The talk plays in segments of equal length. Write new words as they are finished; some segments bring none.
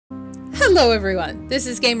Hello everyone, this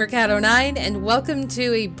is GamerCat09 and welcome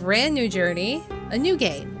to a brand new journey, a new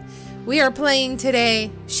game. We are playing today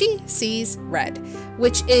She Sees Red,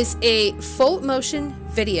 which is a full motion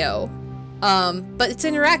video, but it's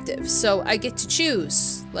interactive, so I get to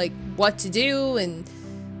choose like what to do and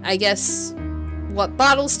I guess what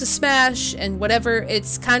bottles to smash and whatever.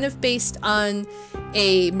 It's kind of based on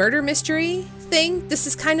a murder mystery thing. This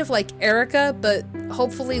is kind of like Erica, but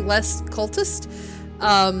hopefully less cultist.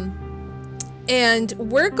 And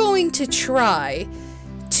we're going to try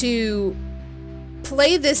to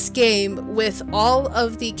play this game with all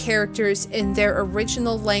of the characters in their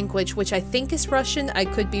original language, which I think is Russian. I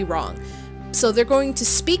could be wrong. So they're going to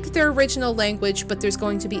speak their original language, but there's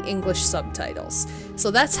going to be English subtitles.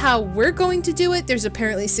 So that's how we're going to do it. There's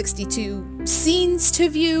apparently 62 scenes to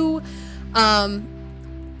view.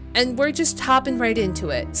 And we're just hopping right into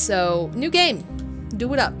it. So, new game.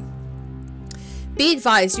 Do it up. Be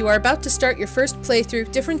advised, you are about to start your first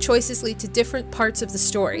playthrough. Different choices lead to different parts of the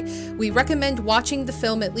story. We recommend watching the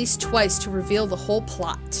film at least twice to reveal the whole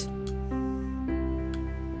plot.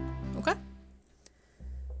 Okay.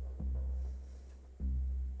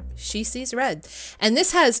 She Sees Red. And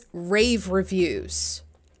this has rave reviews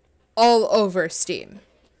all over Steam.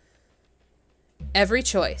 Every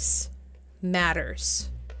choice matters.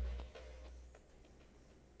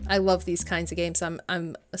 I love these kinds of games. I'm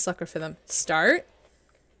a sucker for them. Start?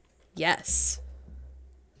 Yes.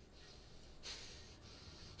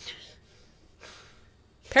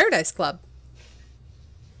 Paradise Club.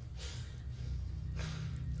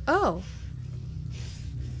 Oh.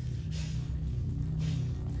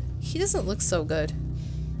 He doesn't look so good.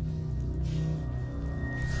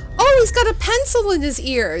 Oh, he's got a pencil in his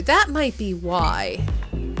ear. That might be why.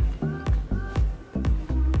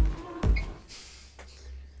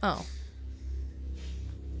 Oh.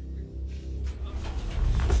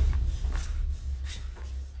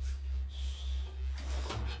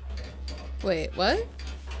 Wait, what?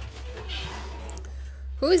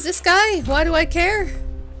 Who is this guy? Why do I care?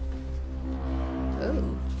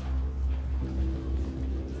 Oh.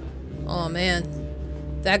 Oh man.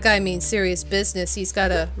 That guy means serious business. He's got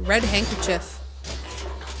a red handkerchief.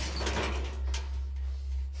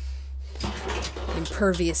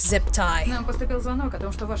 Impervious zip tie. Нам поступил звонок о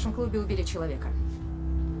том, что в вашем клубе убили человека.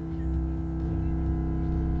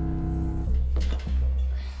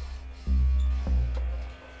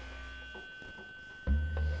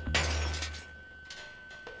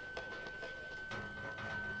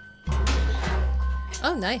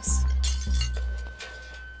 Oh, nice.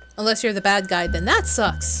 Unless you're the bad guy, then that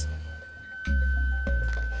sucks.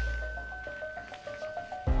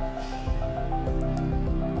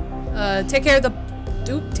 Take care of the...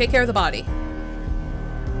 Oop, take care of the body.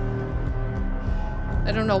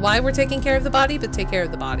 I don't know why we're taking care of the body, but take care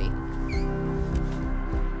of the body.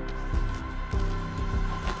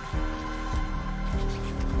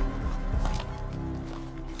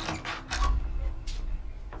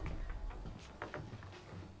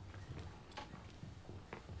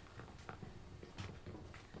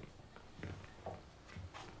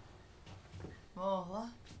 Ого.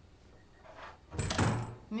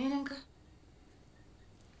 Миленько.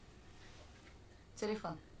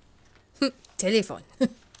 Телефон. Телефон.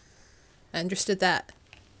 I understood that.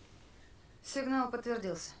 Сигнал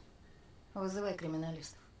подтвердился. Вызывай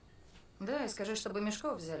криминалистов. Да, и скажи, чтобы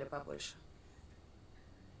мешков взяли побольше.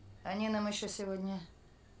 Они нам еще сегодня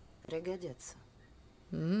пригодятся.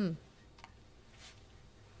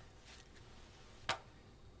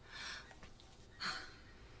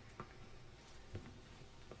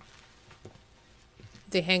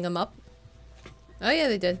 They hang him up? Oh yeah,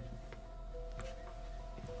 they did.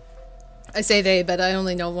 I say they, but I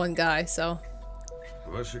only know one guy, so...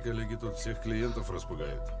 Ваши коллеги тут всех клиентов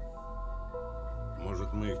распугают.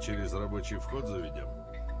 Может, мы их через рабочий вход заведем?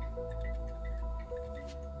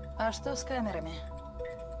 А что с камерами?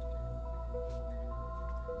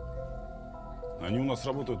 Они у нас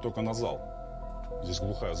работают только на зал. Здесь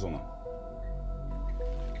глухая зона.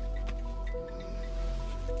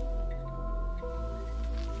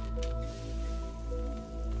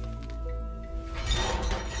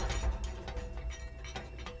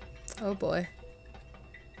 Oh boy.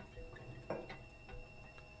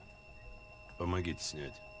 Помогите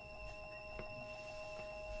снять.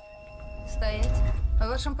 Стоять. В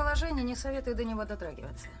вашем положении не советую до него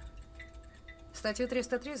дотрагиваться. Статью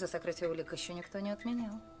 303 за сокрытие улик еще никто не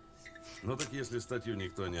отменял. Ну так если статью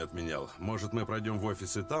никто не отменял, может мы пройдем в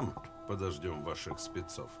офис и там подождем ваших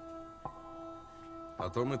спецов? А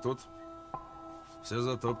то мы тут все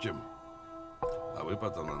затопчем, а вы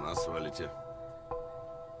потом на нас свалите.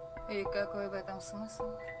 И какой в этом смысл?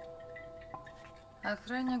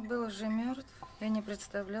 Охранник был уже мертв и не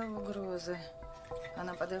представлял угрозы. А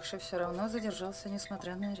нападавший все равно задержался,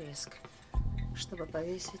 несмотря на риск, чтобы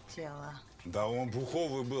повесить тело. Да он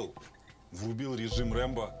буховый был. Врубил режим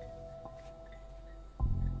Рэмбо.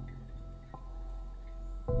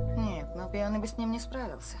 Нет, но пьяный бы с ним не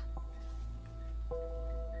справился.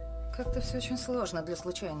 Как-то все очень сложно для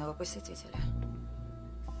случайного посетителя.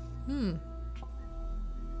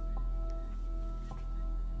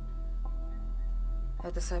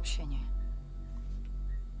 Это сообщение.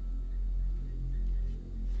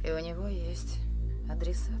 И у него есть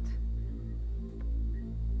адресат.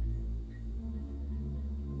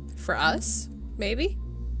 For us? Maybe?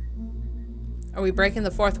 Are we breaking the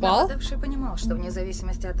fourth wall? Нападавший понимал, что вне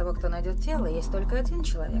зависимости от того, кто найдет тело, есть только один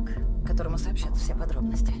человек, которому сообщат все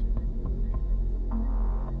подробности.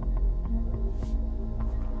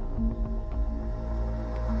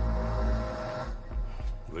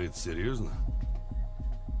 Вы это серьезно?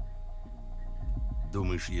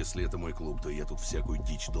 Думаешь, если это мой клуб, то я тут всякую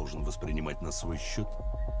дичь должен воспринимать на свой счет?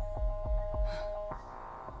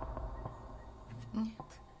 Нет.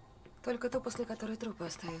 Только то, после которой трупы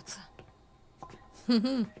остаются.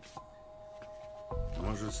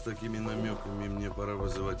 Может, с такими намеками мне пора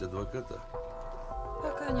вызывать адвоката?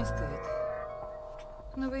 Пока не стоит.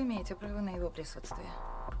 Но вы имеете право на его присутствие.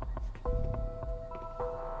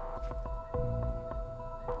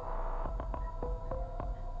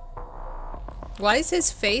 Why is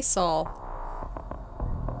his face all...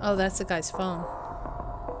 Oh, that's the guy's phone.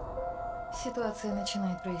 Ситуация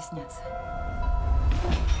начинает проясняться.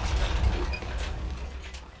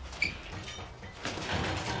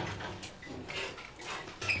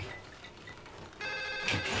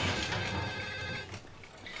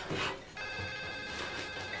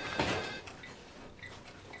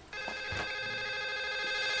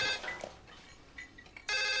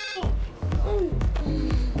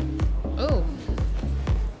 Oh.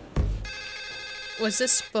 Was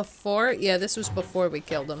this before? Yeah, this was before we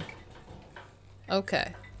killed him.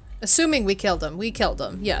 Okay. Assuming we killed him. We killed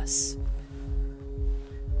him, yes.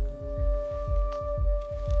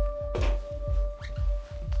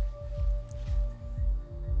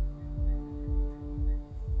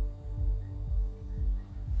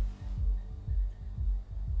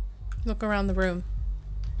 Look around the room.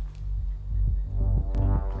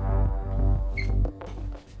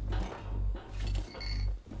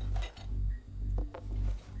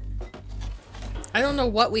 I don't know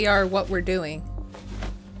what we are, what we're doing.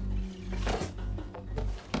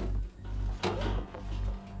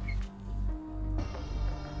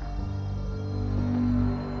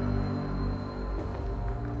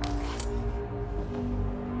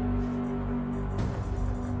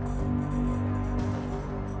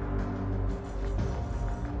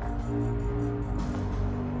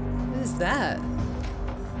 What is that?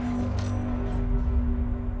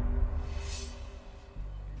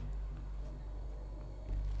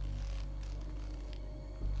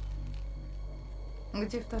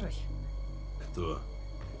 Где второй? Кто?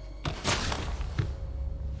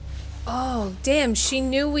 Oh, damn, she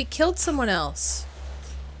knew we killed someone else.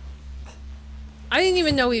 I didn't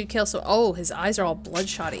even know we'd kill so- Oh, his eyes are all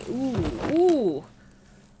bloodshotty. Ooh, ooh.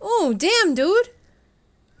 Ooh, damn, dude!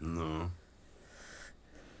 Ну?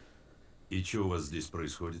 И что у вас здесь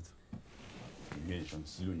происходит? Вечером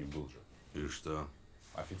слюни был же. И что?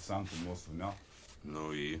 Официанту нос вмял.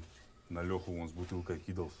 Ну и? На Леху он с бутылкой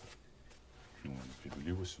кидался. Ну, привели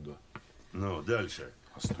его сюда. Ну, дальше.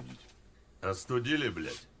 Остудить. Остудили,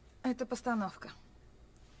 блядь? Это постановка.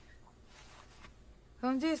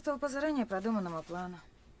 Он действовал по заранее продуманному плану.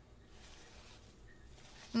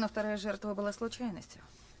 Но вторая жертва была случайностью.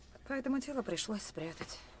 Поэтому тело пришлось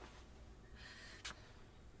спрятать.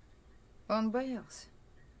 Он боялся,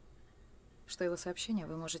 что его сообщение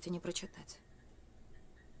вы можете не прочитать.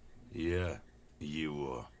 Я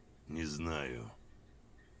его не знаю.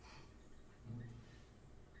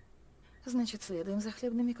 Значит, следуем за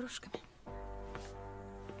хлебными крошками.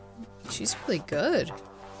 She's really good.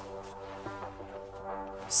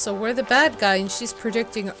 So we're the bad guy and she's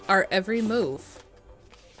predicting our every move.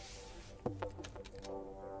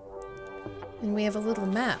 And we have a little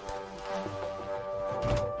map.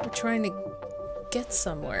 We're trying to get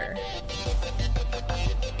somewhere.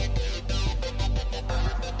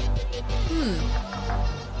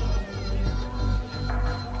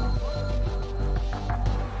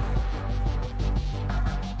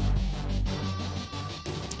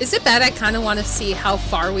 Is it bad? I kind of want to see how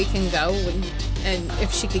far we can go and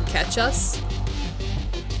if she could catch us.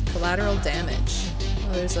 Collateral damage.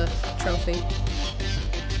 Oh, there's a trophy.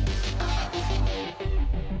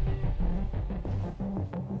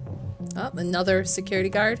 Oh, another security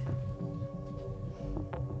guard.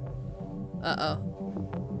 Uh-oh.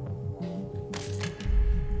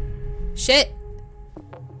 Shit!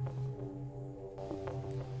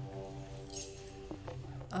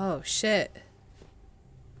 Oh, shit.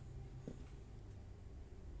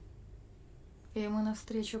 Ему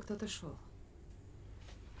навстречу кто-то шел.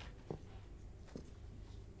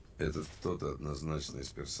 Этот кто-то однозначно из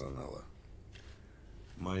персонала.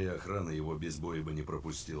 Моя охрана его без боя бы не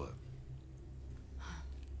пропустила.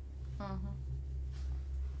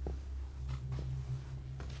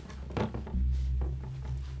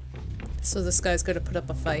 So this guy's gonna put up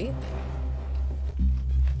a fight?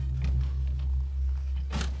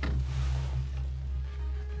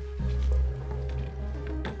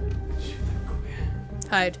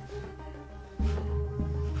 Hide.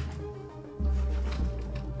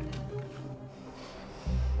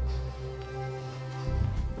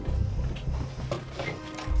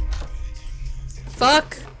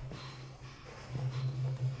 Fuck!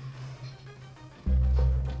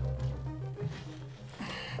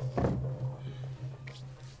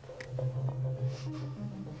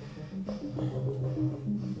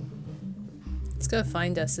 He's gonna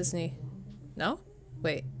find us, isn't he? No?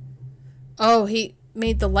 Wait. Oh, he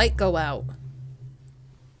made the light go out.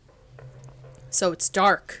 So it's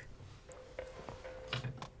dark.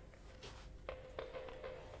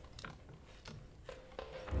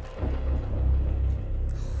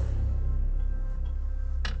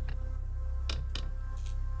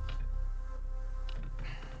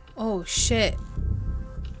 Oh, shit.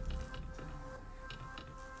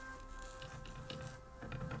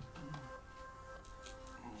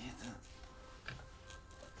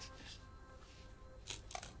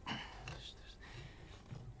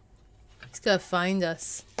 He's gonna find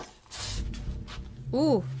us.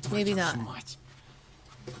 Ooh, maybe not.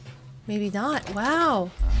 Maybe not. Wow.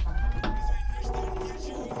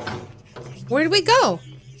 Where did we go?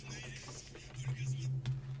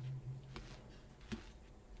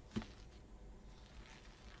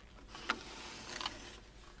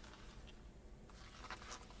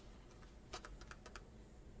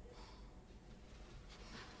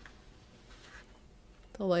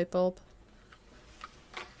 The light bulb.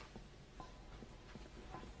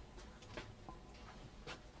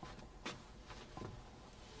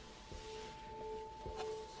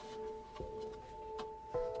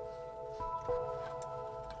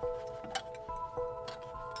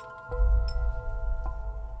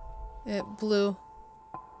 It blew.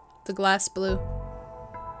 The glass blew.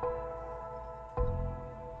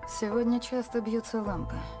 Сегодня часто бьются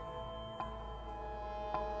лампы.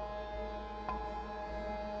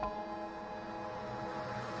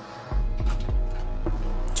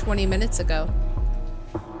 "20 minutes ago."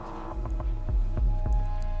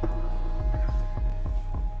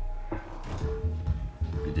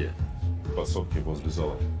 Где? В подсобке возле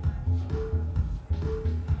зала.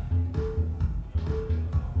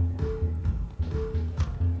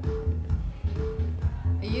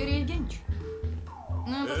 Юрий Евгеньевич,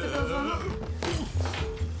 нам поступил звонок.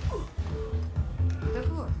 Так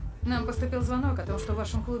вот, нам поступил звонок о том, что в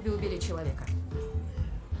вашем клубе убили человека.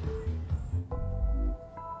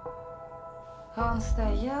 Он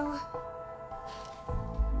стоял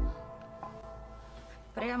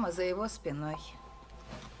прямо за его спиной.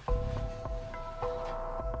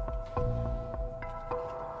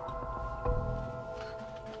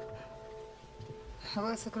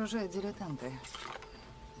 Вас окружают дилетанты.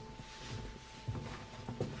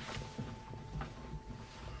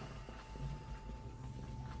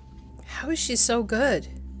 How is she so good?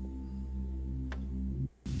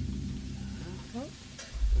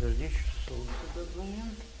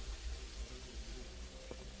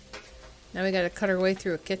 Now we gotta cut our way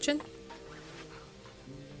through a kitchen?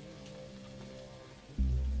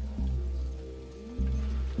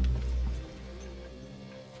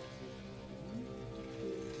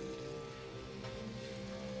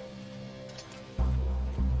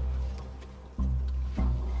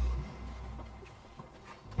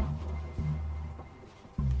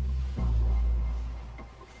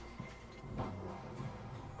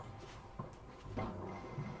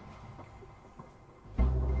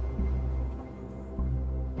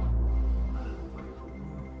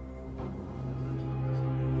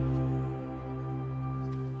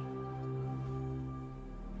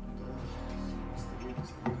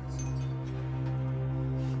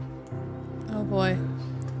 Oh boy.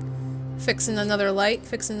 Fixing another light,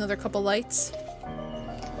 fixing another couple lights.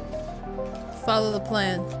 Follow the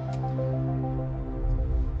plan.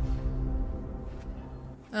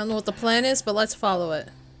 I don't know what the plan is, but let's follow it.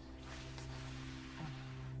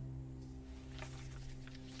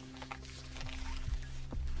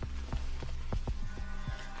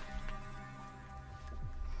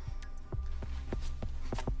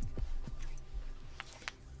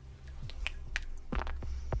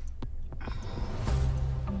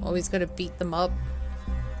 Always gotta beat them up.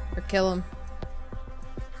 Or kill them.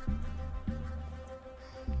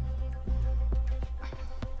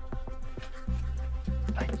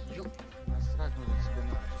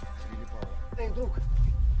 Эй, друг!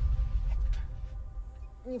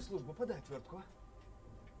 Не в службу, подай отвертку,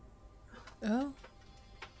 а? Oh.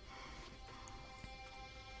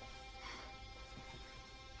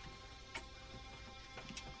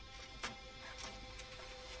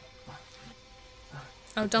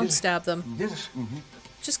 Oh, don't stab them. Держишь?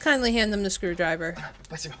 Just kindly hand them the screwdriver.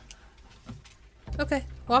 Спасибо. Okay,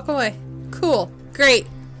 walk away. Cool. Great.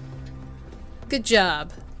 Good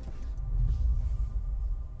job.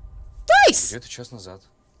 Nice! Где-то час назад.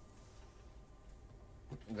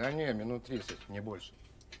 Да не, минут 30, не больше.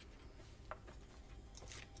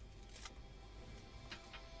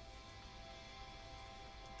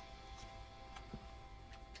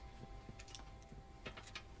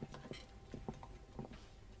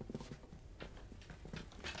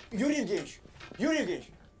 Юрий Евгеньевич! Юрий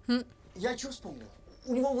Евгеньевич! Я что вспомнил?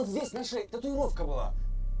 У него вот здесь на шее татуировка была.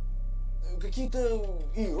 Какие-то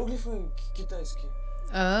иероглифы китайские.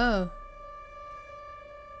 Oh.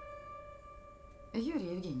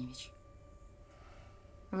 Юрий Евгеньевич,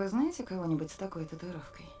 вы знаете кого-нибудь с такой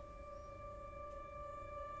татуировкой?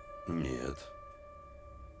 Нет.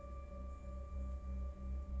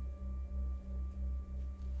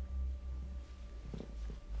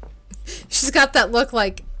 She's got that look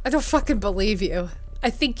like, I don't fucking believe you. I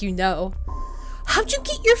think you know. How'd you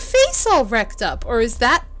get your face all wrecked up? Or is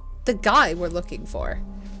that the guy we're looking for?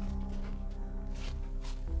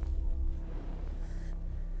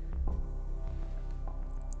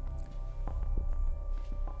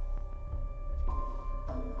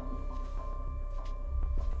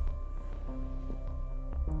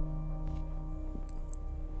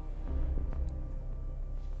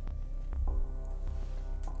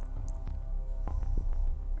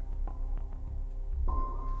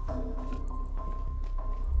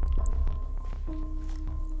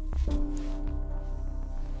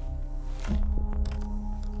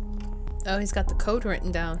 Oh, he's got the code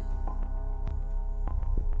written down.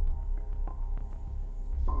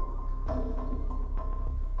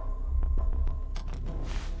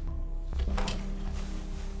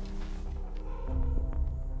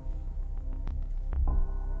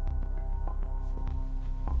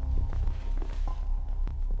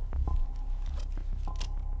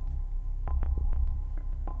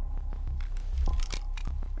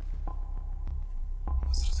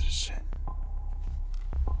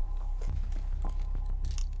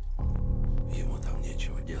 Ему там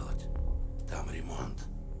нечего делать. Там ремонт.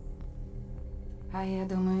 А я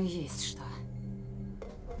думаю, есть что.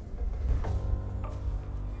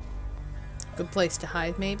 Good place to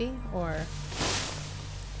hide, maybe? Or...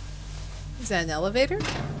 Is that an elevator?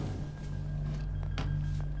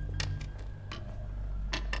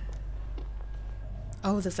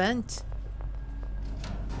 Oh, the vent.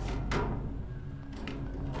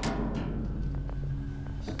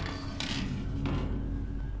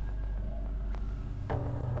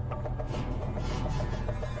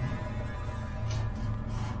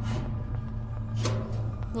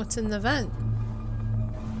 What's in the vent?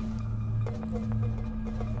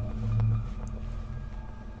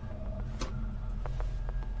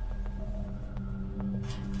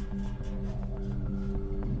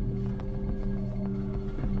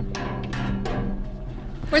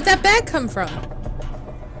 Where'd that bag come from?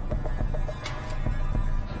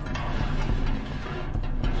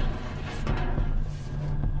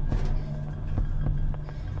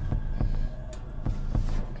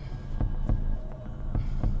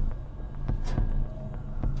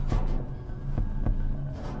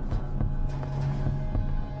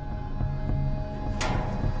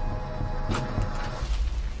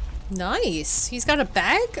 Nice. He's got a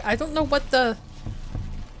bag? I don't know what the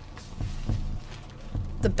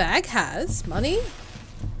bag has. Money?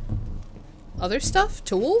 Other stuff?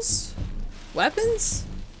 Tools? Weapons?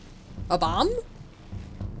 A bomb?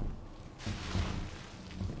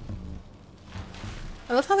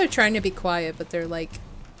 I love how they're trying to be quiet, but they're like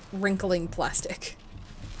wrinkling plastic.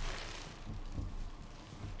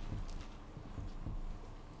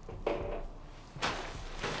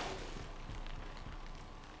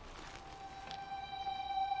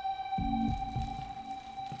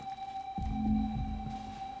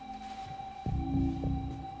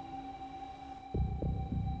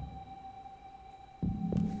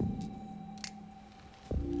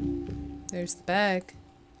 There's the bag.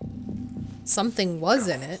 Something was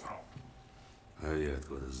in it. А я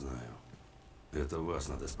откуда знаю? Это вас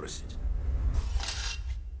надо спросить.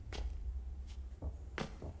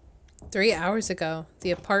 3 hours ago.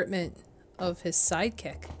 The apartment of his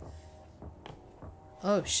sidekick.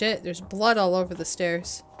 Oh shit, there's blood all over the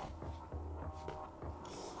stairs.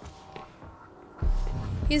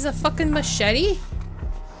 He's a fucking machete?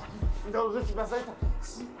 Должу тебя за это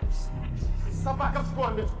собакам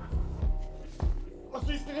вспомнить.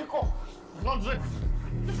 После стариков. Он же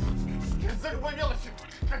язык бы мелочи,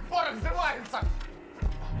 как порох взрывается.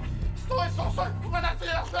 Стой, стой, куда ты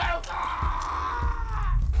оставился?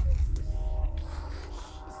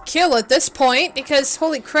 Kill at this point, because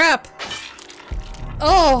holy crap.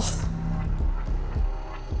 Oh.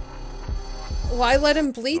 Why let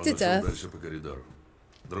him bleed to death? Дальше по коридору.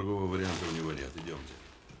 Другого варианта у него нет. Идемте.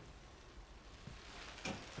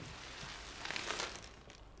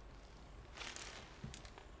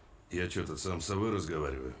 Я что-то сам с собой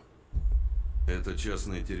разговариваю. Это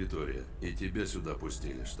частная территория, и тебя сюда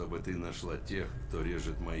пустили, чтобы ты нашла тех, кто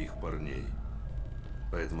режет моих парней.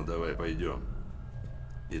 Поэтому давай пойдем,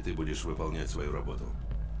 и ты будешь выполнять свою работу.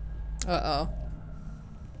 Uh-oh.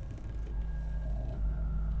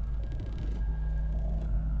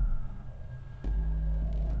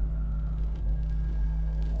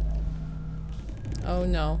 Oh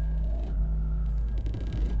no.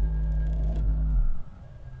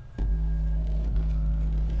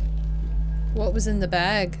 What was in the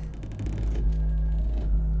bag?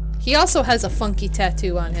 He also has a funky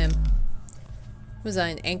tattoo on him. Was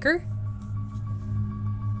that an anchor?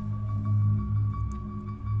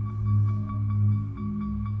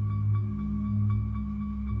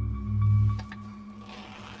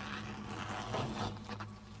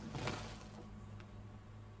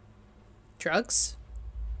 Drugs?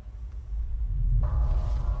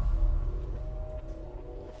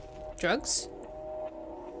 Drugs?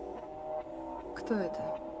 Кто это?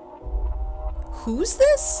 Who's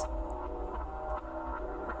this?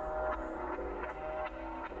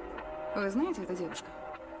 Вы знаете эту девушку?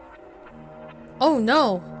 Oh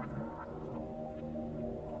no.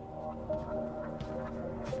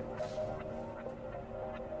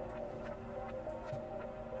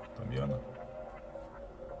 Там Яна.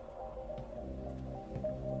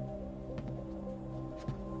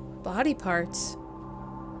 Body parts.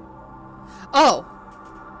 Oh.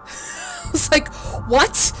 I was like,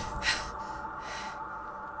 what?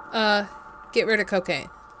 Get rid of cocaine.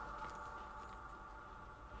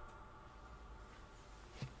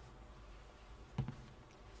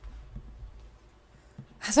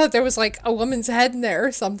 I thought there was like a woman's head in there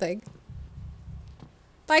or something.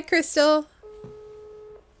 Bye, Crystal.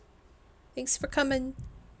 Thanks for coming.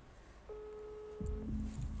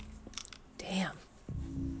 Damn.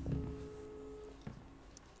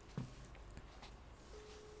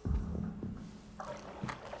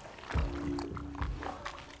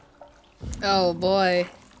 Oh boy.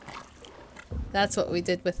 That's what we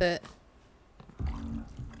did with it.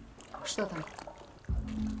 Что там?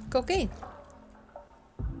 Cocaine.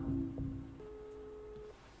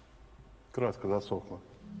 Краска засохла.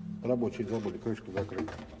 Рабочие забыли крышку закрыть.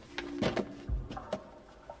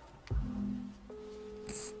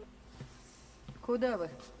 Куда вы?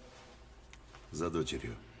 За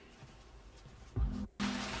дочерью.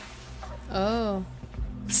 Oh.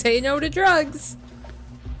 Say no to drugs.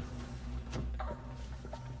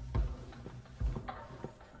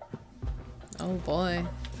 Oh boy.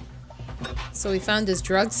 So he found his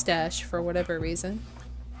drug stash for whatever reason.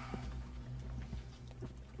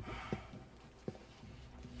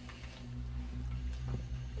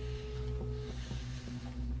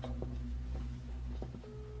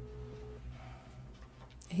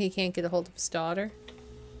 He can't get a hold of his daughter.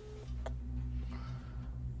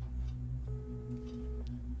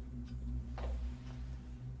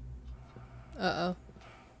 Uh-oh.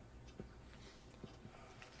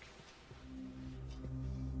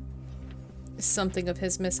 Is something of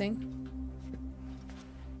his missing?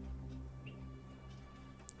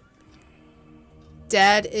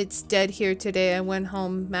 Dad, it's dead here today. I went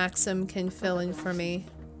home. Maxim can fill in for me.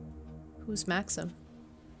 Who's Maxim?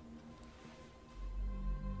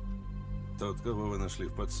 Тот, кого вы нашли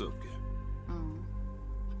в подсобке.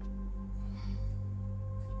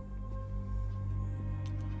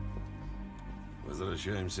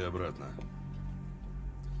 Возвращаемся обратно.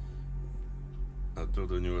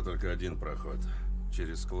 Оттуда у него только один проход.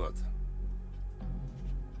 Через склад.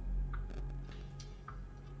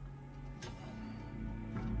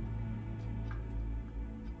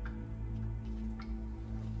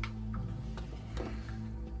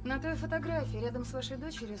 На той фотографии рядом с вашей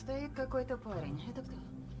дочерью стоит какой-то парень. Это кто?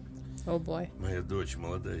 Oh boy. Моя дочь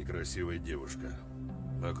молодая и красивая девушка.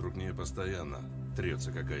 Вокруг нее постоянно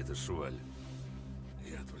трется какая-то шваль.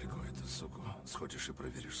 Я отвлеку эту суку. сходишь и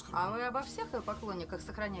проверишь схрон. А вы обо всех ее поклонниках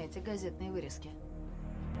сохраняете газетные вырезки?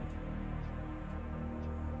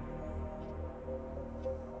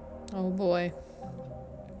 Oh boy.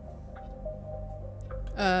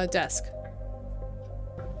 Desk.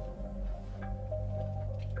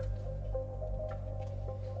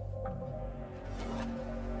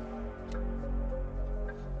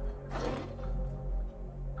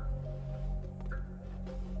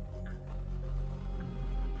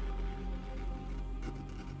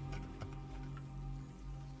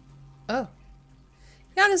 Oh.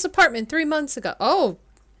 Yana's apartment 3 months ago. Oh,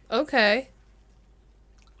 okay.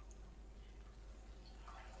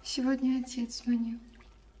 Сегодня отец звонил.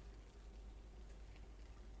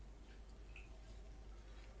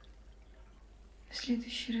 В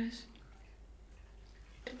следующий раз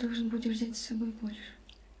ты должен будешь взять с собой больше.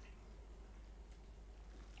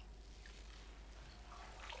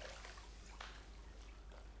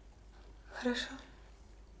 Хорошо?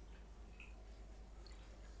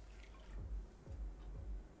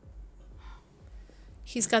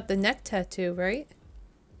 He's got the neck tattoo, right?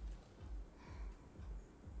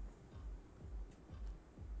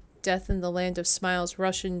 Death in the Land of Smiles.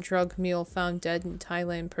 Russian drug mule found dead in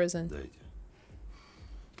Thailand prison. Дайте.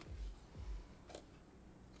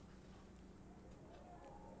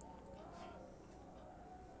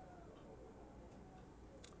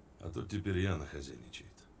 А тут теперь Яна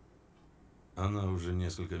хозяйничает. Она уже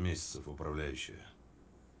несколько месяцев управляющая.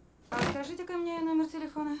 А скажите-ка мне номер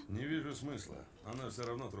телефона. Не вижу смысла. Она все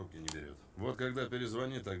равно трубки не берет. Вот когда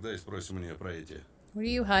перезвонит, тогда и спросим у нее про эти What are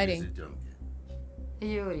you hiding? визитенки.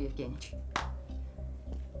 Юрий Евгеньевич.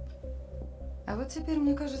 А вот теперь,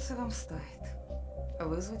 мне кажется, вам стоит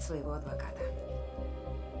вызвать своего адвоката.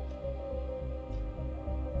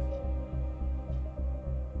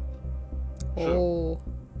 Oh.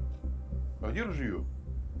 А где же ее?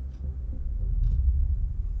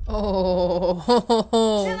 Oh.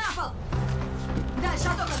 Все на пол! Дальше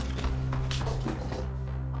от окон!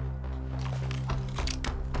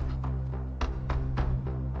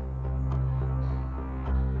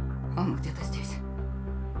 Он где-то здесь.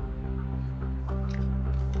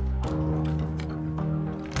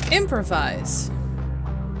 Improvise.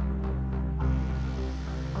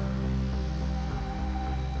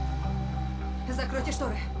 Закройте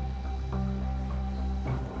шторы.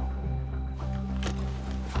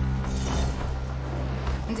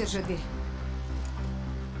 Держи дверь.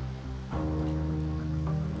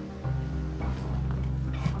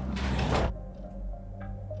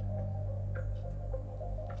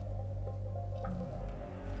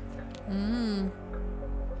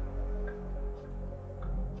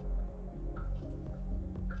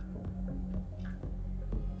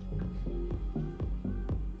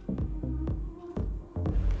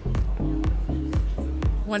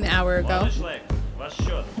 One hour ago. Молодой человек, ваш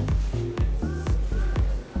счет.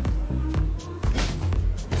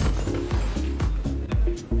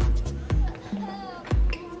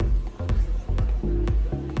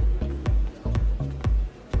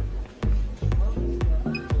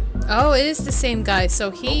 Oh, it is the same guy,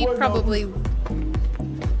 so he probably...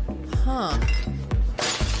 Huh.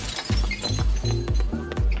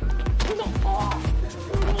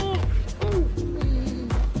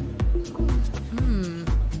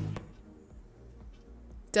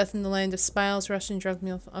 Death in the Land of Smiles, Russian drug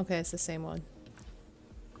mule... Okay, it's the same one.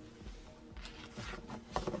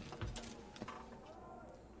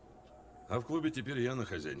 А в клубе теперь Яна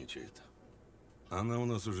хозяйничает. Она у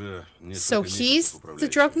нас уже So несколько he's месяцев the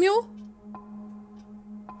drug управляющая. mule?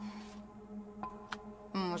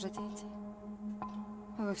 Можете идти.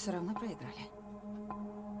 Вы все равно проиграли.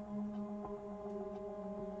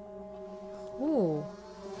 Ooh.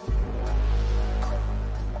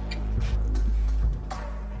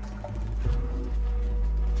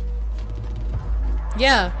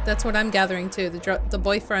 Yeah, that's what I'm gathering too. The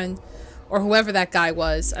boyfriend, or whoever that guy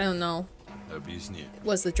was, I don't know, Объясни.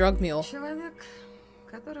 was the drug mule. Человек,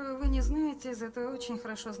 которого вы не знаете, зато очень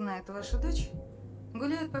хорошо знает вашу дочь,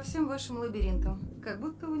 гуляет по всем вашим лабиринтам, как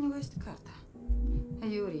будто у него есть карта.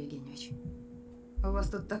 Юрий Евгеньевич, у вас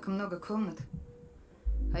тут так много комнат,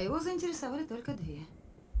 а его заинтересовали только 2.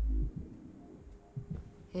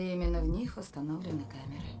 И именно в них установлены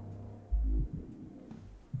камеры.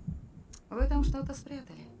 Вы там что-то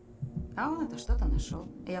спрятали, а он это что-то нашел.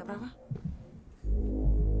 Я права?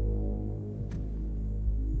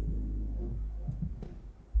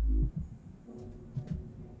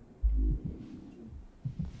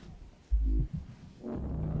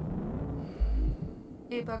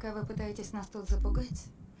 И пока вы пытаетесь нас тут запугать,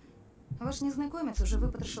 ваш незнакомец уже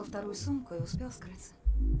выпотрошил 2-ю сумку и успел скрыться.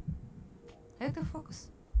 Это фокус.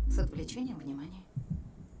 С отвлечением внимания.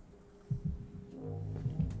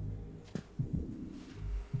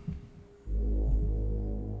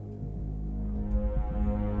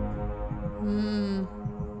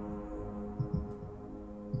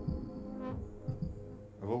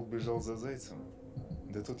 Волк бежал за зайцем,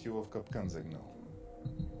 да тут его в капкан загнал.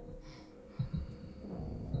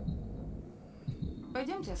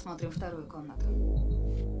 Пойдемте осмотрим вторую комнату.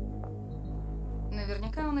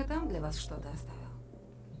 Наверняка он и там для вас что-то оставил.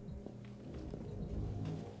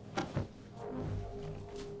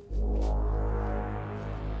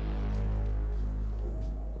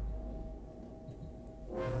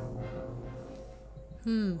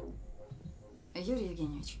 Юрий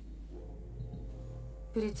Евгеньевич,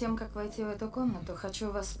 перед тем, как войти в эту комнату,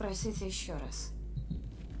 хочу вас спросить еще раз.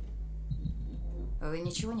 Вы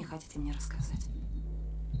ничего не хотите мне рассказать?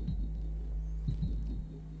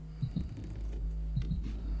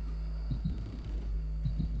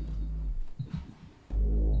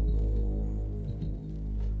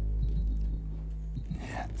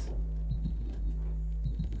 Нет.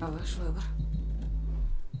 Ваш выбор.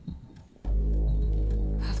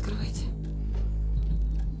 Открывайте.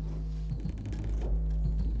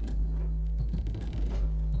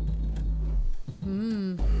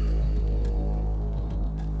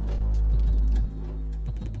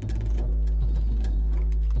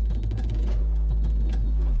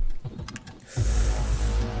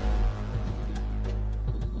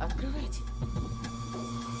 Открывайте.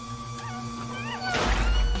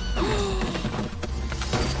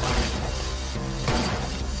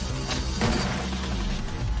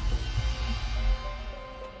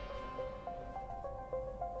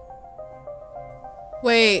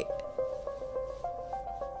 Wait.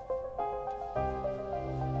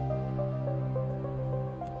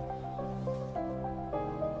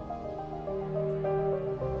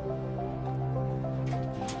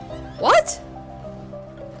 What?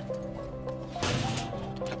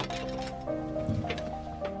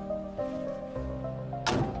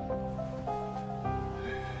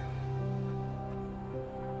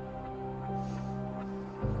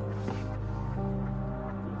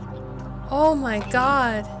 Oh my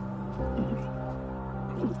god.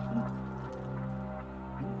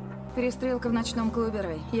 Перестрелка в ночном клубе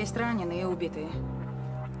 «Рай». Есть раненые и убитые.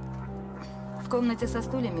 В комнате со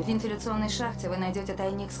стульями в вентиляционной шахте вы найдете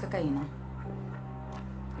тайник с кокаином.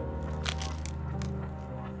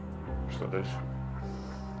 Что дальше?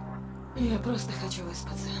 Я просто хочу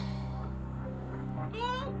выспаться.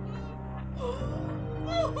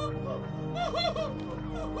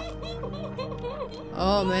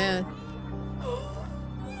 Oh man.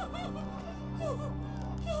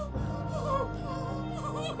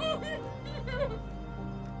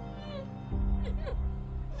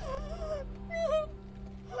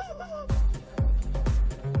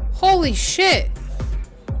 Holy shit!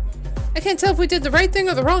 I can't tell if we did the right thing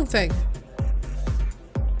or the wrong thing.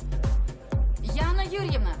 Яна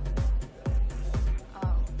Юрьевна!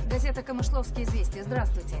 Газета «Камышловские известия».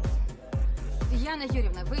 Здравствуйте. Яна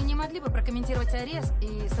Юрьевна, вы не могли бы прокомментировать арест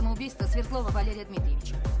и самоубийство Свердлова Валерия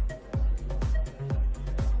Дмитриевича?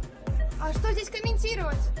 А что здесь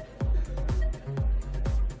комментировать?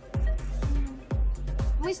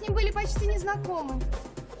 Мы с ним были почти не знакомы.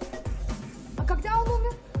 А когда он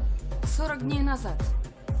умер? 40 дней назад.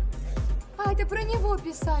 А, это про него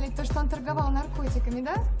писали, то, что он торговал наркотиками,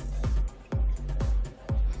 да?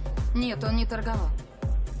 Нет, он не торговал.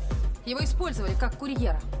 Его использовали как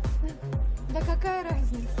курьера. Да какая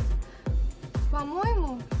разница?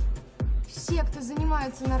 По-моему, все, кто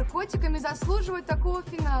занимаются наркотиками, заслуживают такого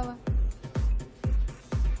финала.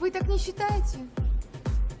 Вы так не считаете?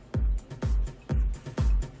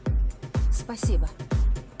 Спасибо.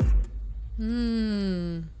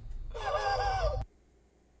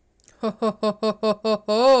 Ho ho ho ho ho ho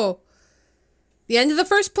ho. The end of the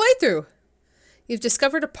first playthrough. You've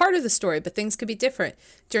discovered a part of the story, but things could be different.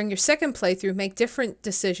 During your second playthrough, make different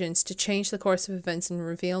decisions to change the course of events and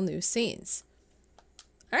reveal new scenes.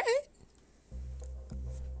 Alright.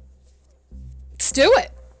 Let's do it.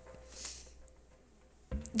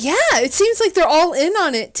 Yeah, it seems like they're all in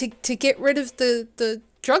on it to get rid of the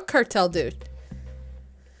drug cartel dude.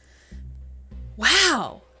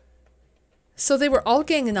 Wow. So they were all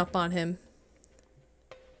ganging up on him.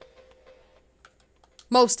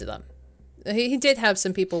 Most of them. He did have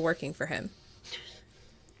some people working for him.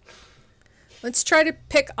 Let's try to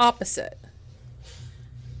pick opposite.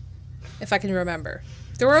 If I can remember.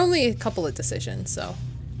 There were only a couple of decisions, so...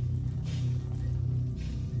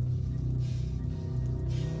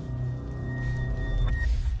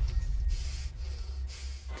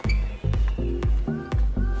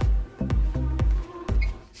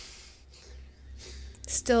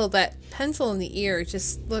 still, that pencil in the ear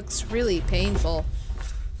just looks really painful.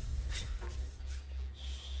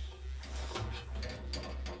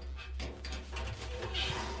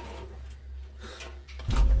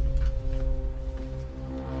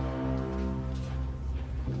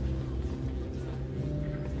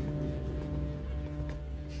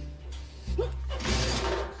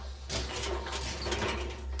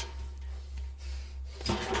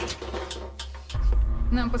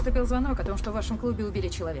 Нам поступил звонок о том, что в вашем клубе убили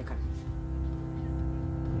человека.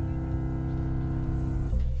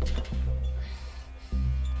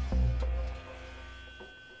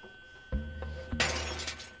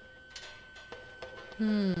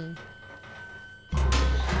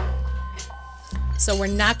 So we're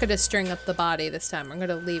not going to string up the body this time. We're going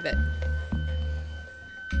to leave it.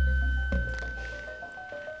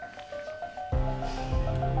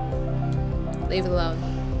 Leave it alone.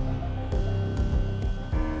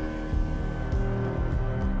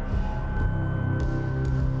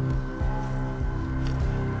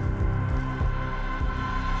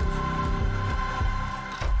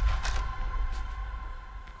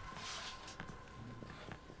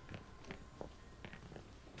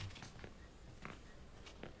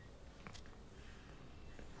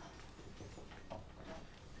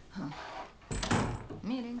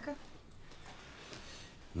 Миленько.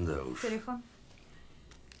 Да уж. Телефон.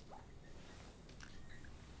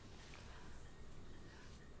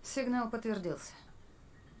 Сигнал подтвердился.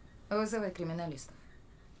 Вызывай криминалистов.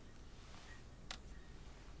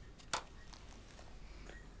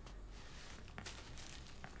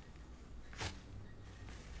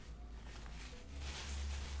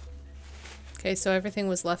 Okay, so everything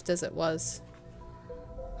was left as it was.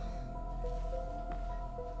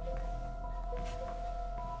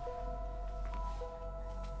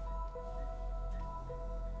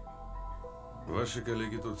 Ваши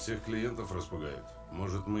коллеги тут всех клиентов распугают.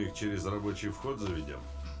 Может, мы их через рабочий вход заведем?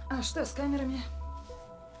 А что с камерами?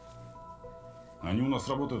 Они у нас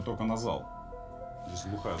работают только на зал. Здесь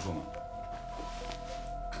глухая зона.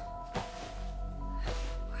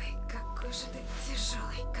 Ой, какой же ты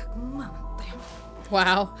тяжелый, как мама прям.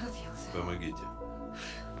 Wow. Объелся. Помогите.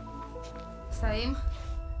 Стоим.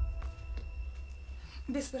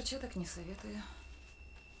 Без перчаток не советую.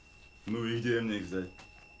 Ну и где мне их взять?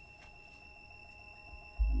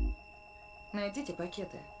 Найдите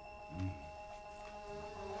пакеты.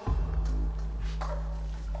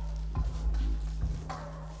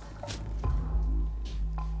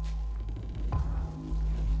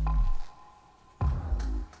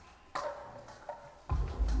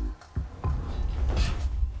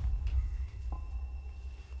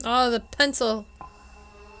 Oh, the pencil.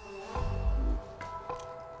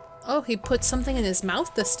 Oh, he put something in his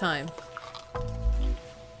mouth this time.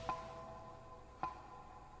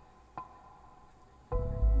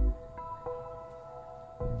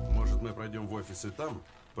 Может, мы пройдем в офис и там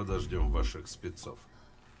подождем ваших спецов?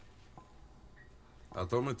 А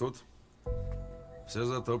то мы тут все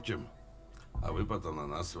затопчем, а вы потом на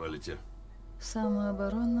нас свалите.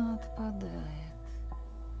 Самооборона отпадает.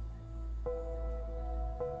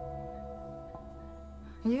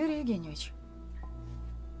 Юрий Евгеньевич,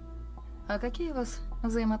 а какие у вас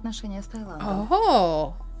взаимоотношения с Таиландом?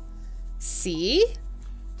 Oh. See?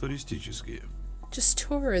 Туристические. Just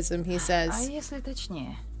tourism, he А says. если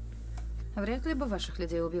точнее? Вряд ли бы ваших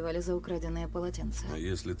людей убивали за украденные полотенца. А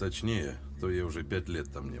если точнее, то я уже 5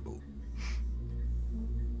 лет там не был.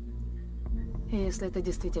 И если это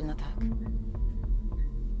действительно так,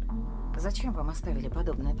 зачем вам оставили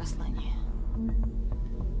подобное послание?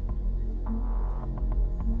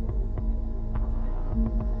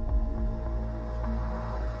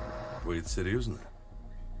 Вы это серьезно?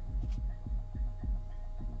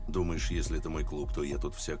 Думаешь, если это мой клуб, то я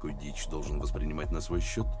тут всякую дичь должен воспринимать на свой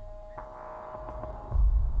счет?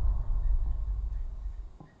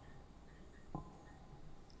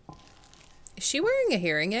 Is she wearing a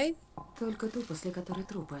hearing aid? Только ту, после которой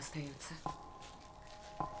трупы остаются.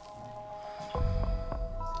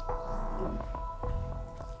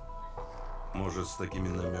 Может, с такими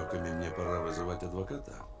намеками мне пора вызывать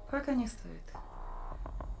адвоката? Пока не стоит.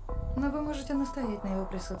 Но вы можете настоять на его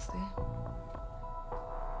присутствии.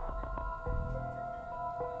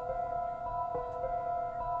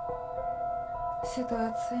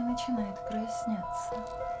 Ситуация начинает проясняться.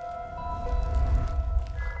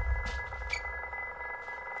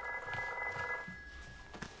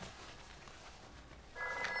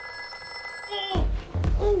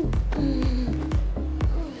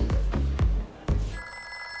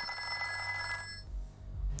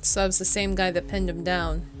 So that was the same guy that pinned him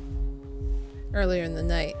down earlier in the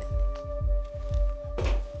night.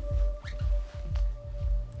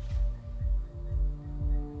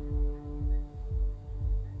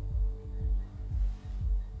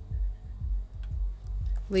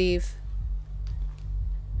 leave.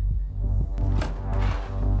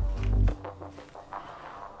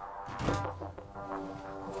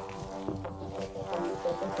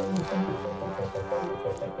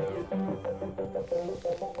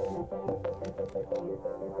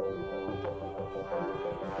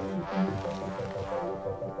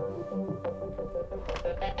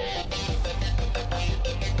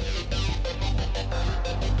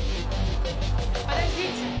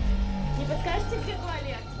 Подождите. Не подскажете, где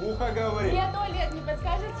туалет? Ухо говори. Где туалет, не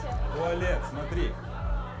подскажете? Туалет, смотри.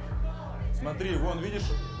 Смотри, вон,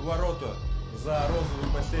 видишь ворота за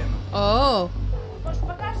розовым бассейном? Oh. Может,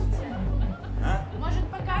 покажете? А? Может,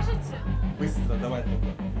 покажете? Быстро, давай туда.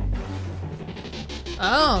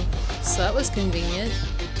 Oh. So that was convenient.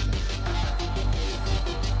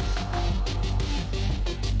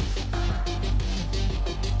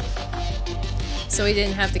 So he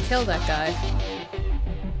didn't have to kill that guy.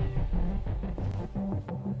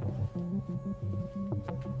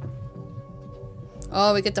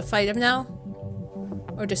 Oh, we get to fight him now?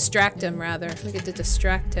 Or distract him, rather. We get to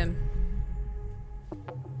distract him.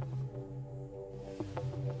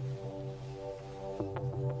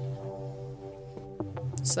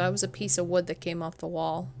 So that was a piece of wood that came off the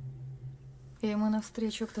wall. И ему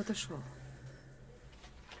навстречу кто-то шел.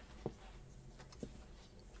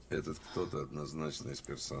 Этот кто-то однозначно из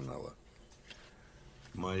персонала.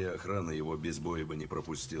 Моя охрана его без боя бы не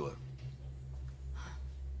пропустила.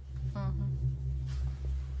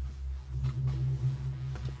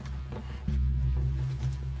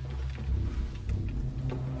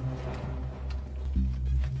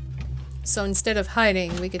 So instead of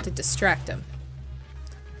hiding, we get to distract him.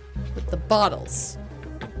 With the bottles.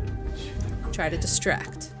 Try to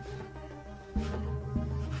distract.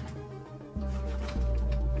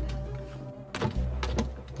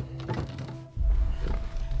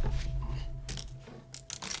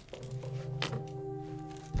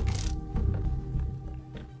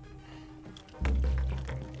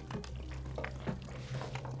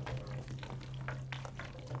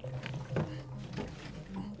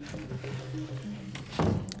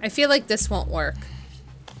 I feel like this won't work.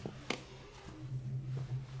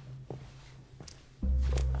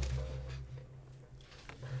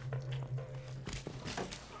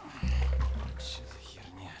 Что за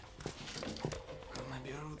херня?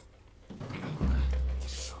 Наберут говна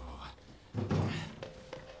дешевого.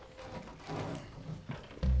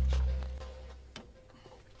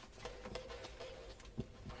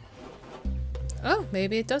 Oh,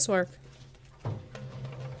 maybe it does work.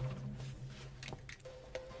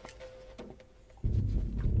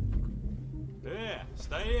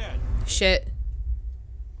 Стоять! Shit.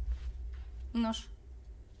 Нож.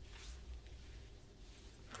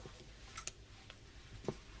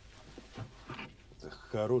 Да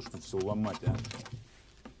хорош тут все ломать, а.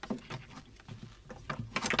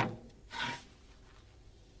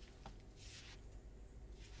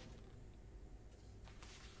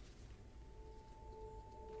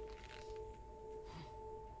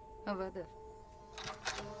 Вода.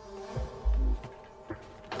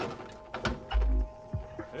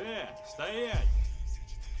 Стоять!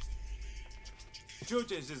 Че у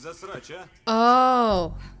тебя здесь за срач, а?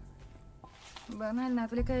 Oh. Банально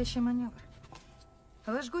отвлекающий маневр.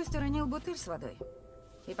 Ваш гость уронил бутыль с водой.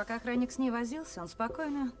 И пока охранник с ней возился, он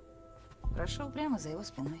спокойно прошел прямо за его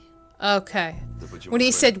спиной. Okay. Да почему When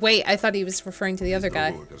he твоя- said wait, I thought he was referring to the other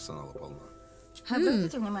guy. Другого персонала полно.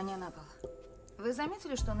 Обратите внимание на пол. Вы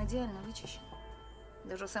заметили, что он идеально вычищен?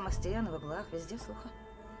 Даже у самых стен, в углах, везде сухо.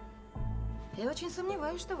 Я очень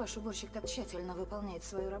сомневаюсь, что ваш уборщик так тщательно выполняет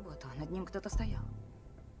свою работу. Над ним кто-то стоял.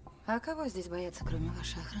 А кого здесь боятся, кроме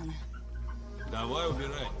вашей охраны? Давай,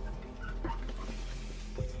 убирай.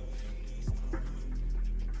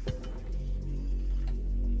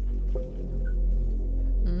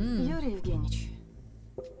 Юрий Евгеньевич,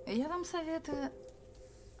 я вам советую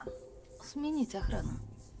сменить охрану.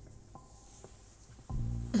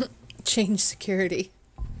 Change security.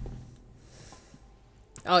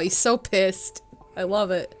 Oh, he's so pissed. I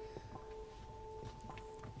love it.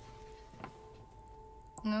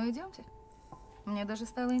 Ну, идемте. Мне даже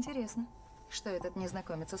стало интересно, что этот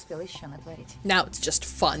незнакомец успел еще натворить. Now it's just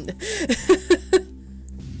fun.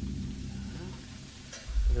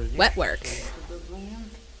 Wet work.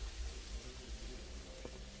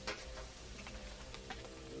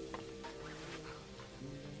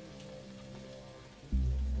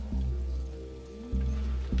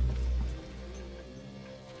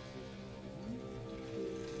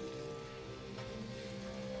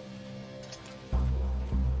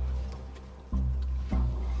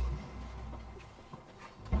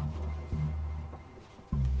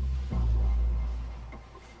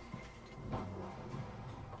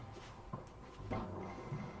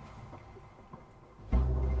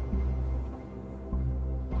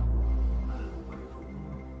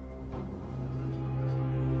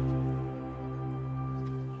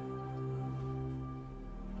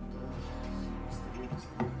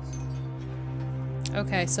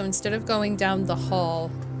 Okay, so instead of going down the hall,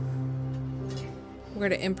 we're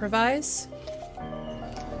gonna improvise.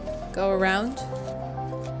 Go around.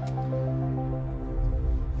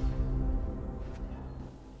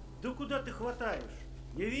 Да куда ты хватаешь?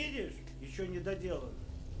 Не видишь? Еще не доделано.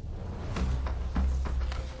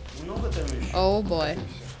 Много там еще? Oh boy.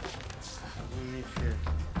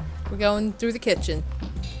 We're going through the kitchen.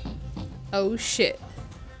 Oh shit.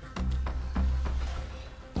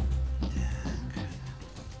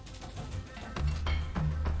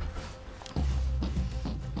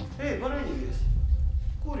 Эй, баранец,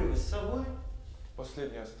 курево с собой?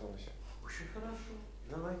 Последнее осталось. Очень хорошо.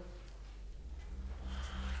 Давай.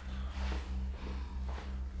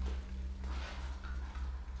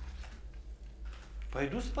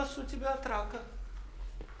 Пойду спасу тебя от рака.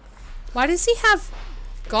 Why does he have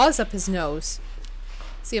gauze up his nose?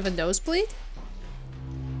 Does he have a nosebleed?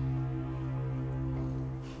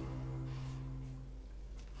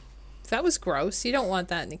 That was gross. You don't want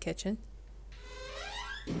that in the kitchen.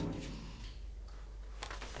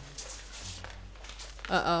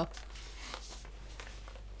 Uh-oh.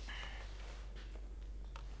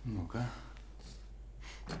 Ну-ка.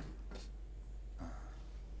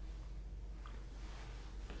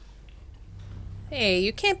 Hey,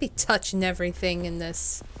 you can't be touching everything in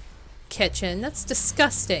this kitchen. That's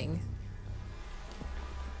disgusting.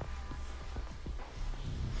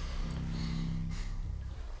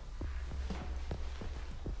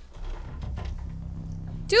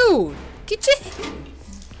 Dude, get your...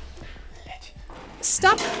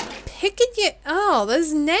 Stop picking your... Oh,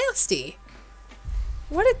 that's nasty.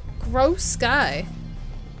 What a gross guy.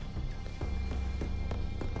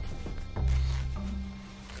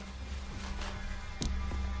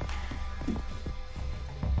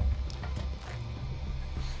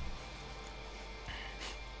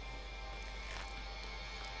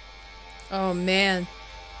 Oh, man.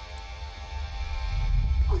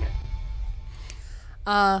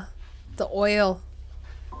 The oil.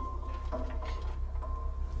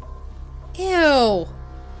 Ew.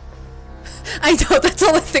 I know, that's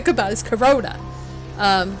all I think about is Corona.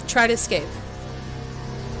 Try to escape.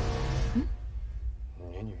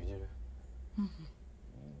 Меня не видели.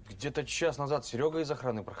 Где-то час назад Серега из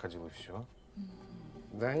охраны проходил, и все.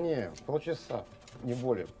 Да не, полчаса, не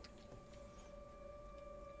более.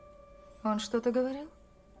 Он что-то говорил?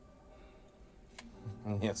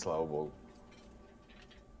 Нет, слава богу.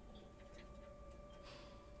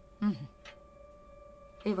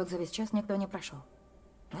 И вот за весь час никто не прошел,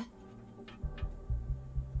 да?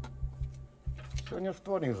 Сегодня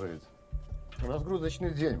вторник же ведь.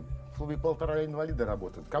 Разгрузочный день. В клубе 1,5 инвалида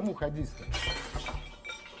работают. Кому ходить-то?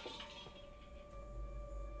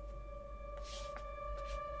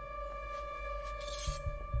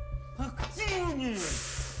 Активнее!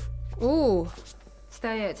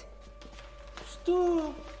 Стоять.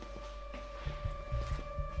 Что?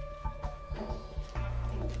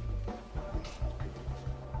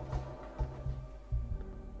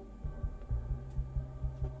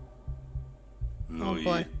 Ну О, и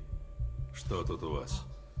бой. что тут у вас?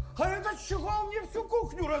 А этот чего мне всю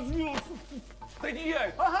кухню разнес?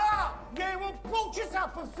 Предъявь! Ага! Я его полчаса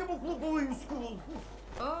по всему клубу выискивал.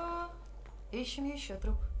 О, ищем еще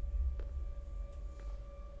труп.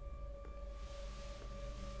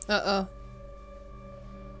 Uh-oh.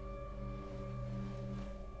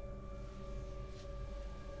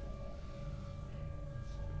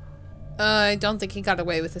 I don't think he got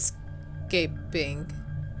away with escaping.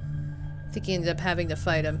 I think he ended up having to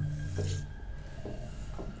fight him.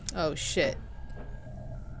 Oh, shit.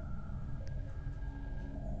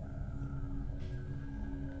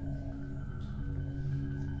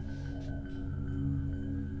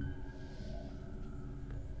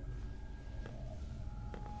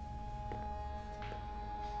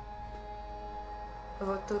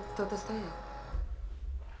 Вот тут кто-то стоял.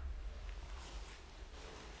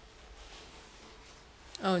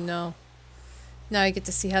 Oh, no. Now I get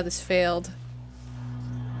to see how this failed.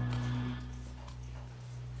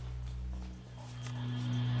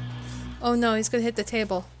 Oh no, he's gonna hit the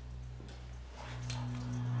table.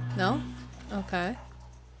 No? Okay.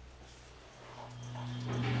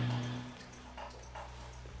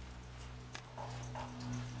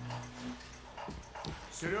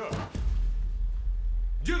 Серег!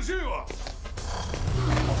 Держи его!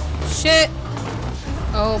 Shit!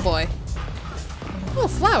 Oh boy. Oh,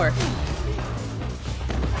 flower.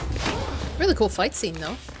 Really cool fight scene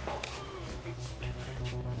though.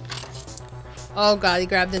 Oh god, he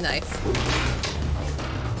grabbed a knife.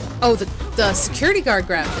 Oh, the security guard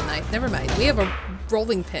grabbed a knife. Never mind. We have a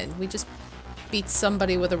rolling pin. We just beat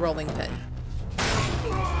somebody with a rolling pin.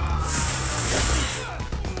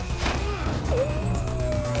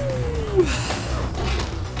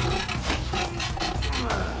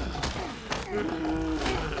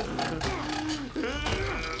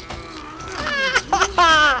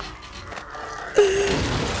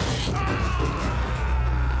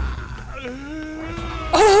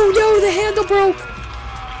 Oh no, the handle broke!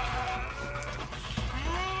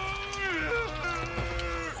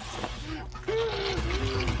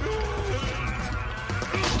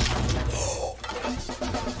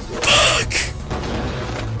 Fuck!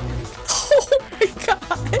 Oh my god!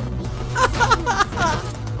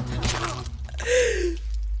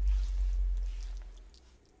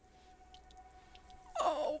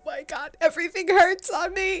 Oh my god, everything hurts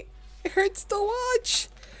on me! It hurts to watch!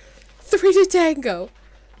 3 to tango.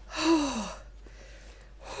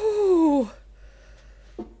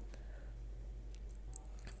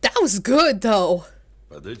 That was good, though.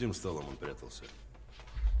 Под этим столом он прятался.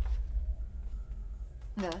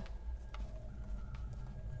 Да.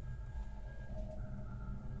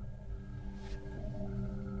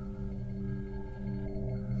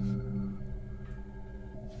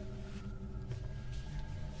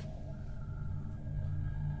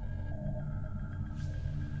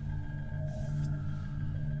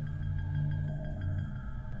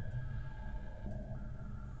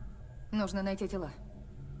 Нужно найти тела.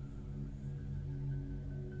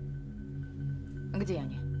 Где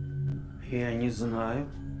они? Я не знаю.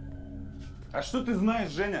 А что ты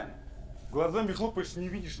знаешь, Женя? Глазами хлопаешь, не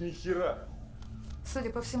видишь ни хера.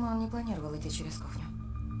 Судя по всему, он не планировал идти через кухню.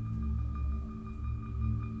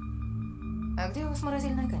 А где у вас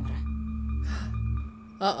морозильная камера?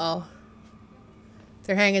 Uh-oh.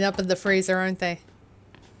 They're hanging up in the freezer, aren't they?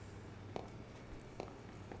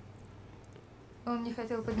 Он не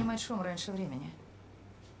хотел поднимать шум раньше времени.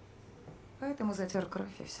 Поэтому затер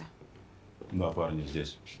кровь и все. Да, парни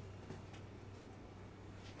здесь.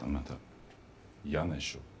 Там это... Яна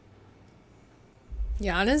еще.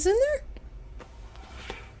 Yana's in there?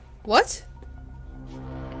 What?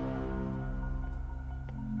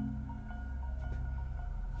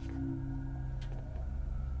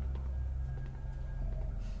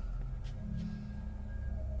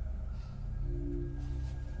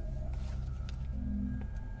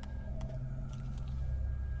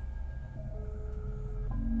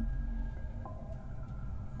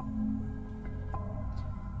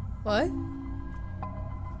 What?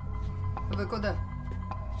 Вы куда?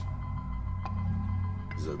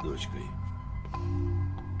 За дочкой.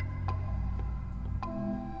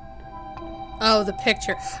 Oh, the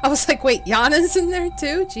picture. I was like, wait, Yana's in there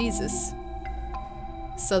too? Jesus.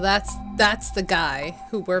 So that's the guy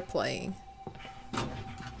who we're playing.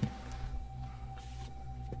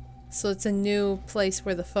 So it's a new place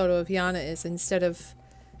where the photo of Yana is instead of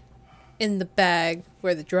in the bag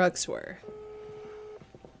where the drugs were.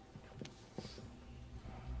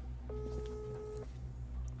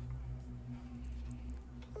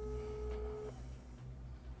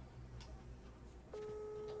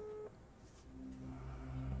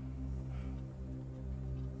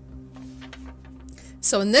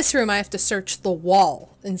 So in this room, I have to search the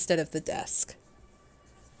wall instead of the desk.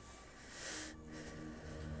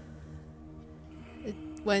 It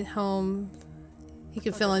went home. He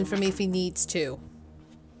can fill in for me if he needs to.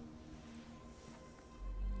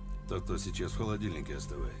 Тот, кто сейчас в холодильнике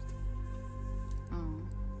остывает.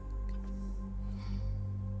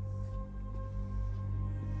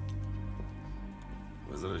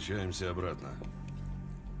 Возвращаемся обратно.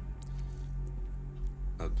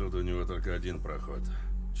 Оттуда у него только один проход.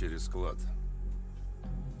 Через склад.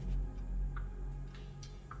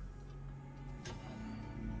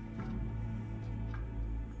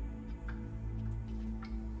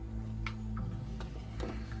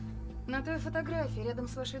 На той фотографии рядом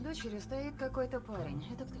с вашей дочерью стоит какой-то парень.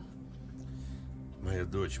 Это кто? Моя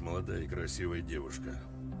дочь молодая и красивая девушка.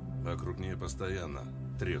 Вокруг нее постоянно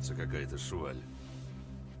трется какая-то шваль.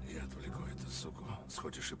 Я отвлеку эту суку.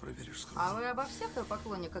 Сходишь и проверишь сход. А вы обо всех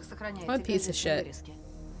поклонниках сохраняете What piece of shit. вырезки?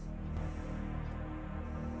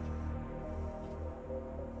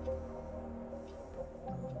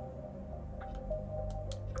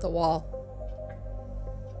 The wall.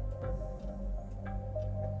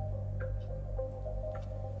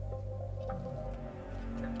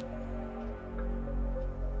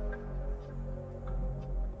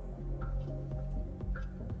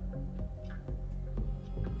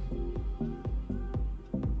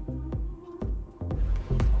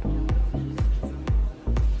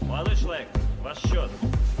 Молодой человек, ваш счет.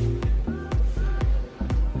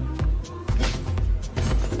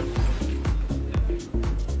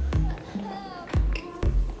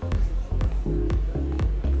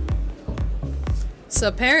 So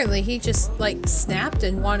apparently he just like snapped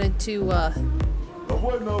and wanted to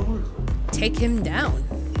take him down.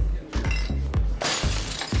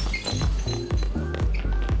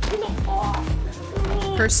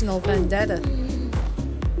 Personal vendetta.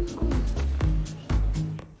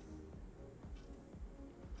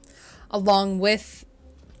 Along with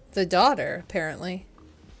the daughter, apparently.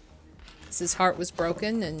 'Cause his heart was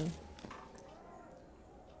broken and...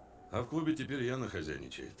 А в клубе теперь Яна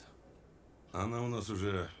хозяйничает. Она у нас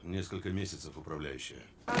уже несколько месяцев управляющая.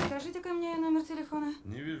 Скажите-ка мне номер телефона.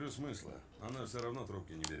 Не вижу смысла. Она все равно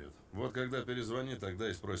трубки не берет. Вот когда перезвони, тогда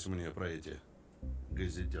и спросим мне про эти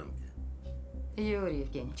газетенки. Юрий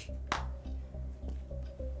Евгеньевич.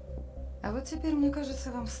 А вот теперь, мне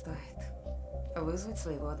кажется, вам стоит вызвать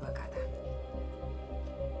своего адвоката.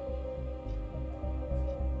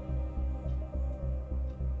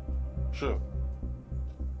 Шеф,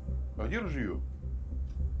 а где ружье?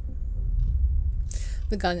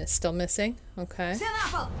 The gun is still missing. Okay. Все на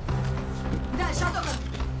пол! Дальше от окон!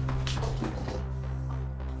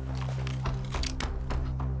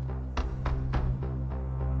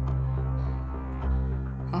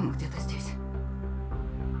 Он где-то здесь.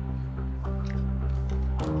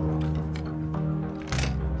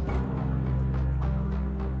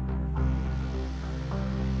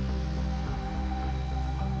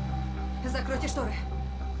 Закройте шторы.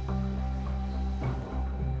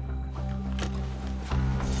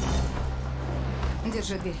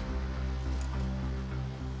 Держи дверь.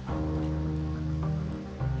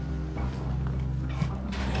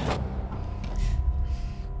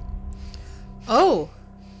 Oh!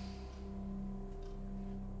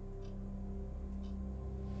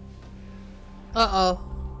 Uh-oh.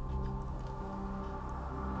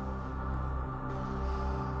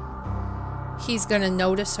 He's gonna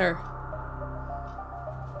notice her.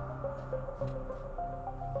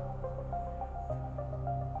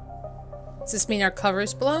 Does this mean our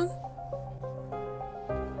cover's blown?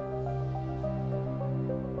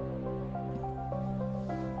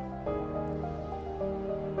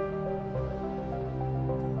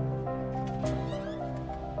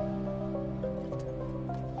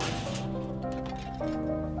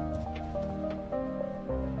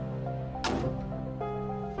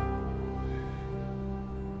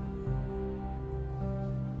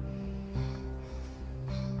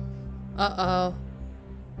 Uh-oh.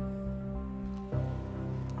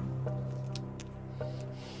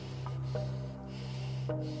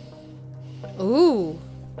 Ooh.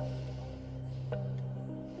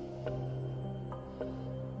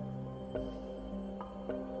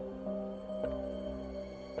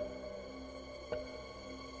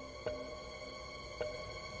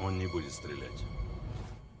 Он не будет стрелять.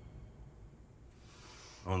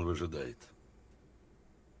 Он выжидает.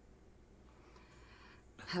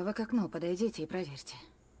 А вы к окну подойдите и проверьте.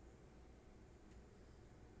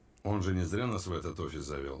 Он же не зря нас в этот офис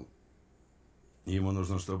завел. Ему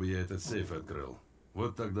нужно, чтобы я этот сейф открыл.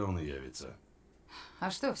 Вот тогда он и явится. А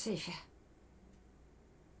что в сейфе?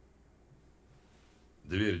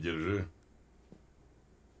 Дверь держи.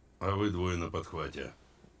 А вы двое на подхвате.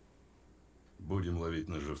 Будем ловить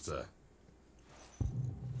на живца.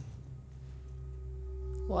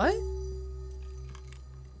 What?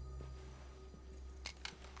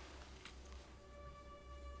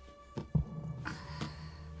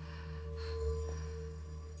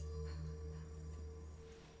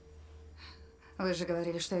 Вы же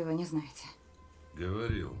говорили, что его не знаете.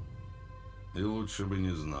 Говорил. И лучше бы не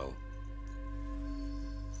знал.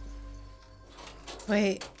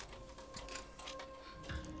 Wait.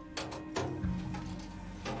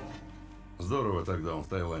 Здорово тогда он в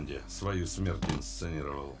Таиланде свою смерть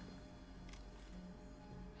инсценировал.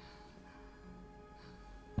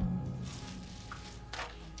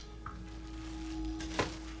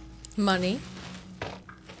 Money.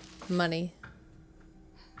 Money.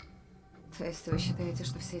 То есть вы считаете,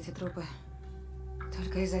 что все эти трупы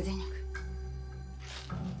только из-за денег?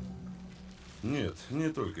 Нет, не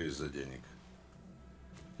только из-за денег.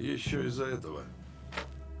 Еще из-за этого.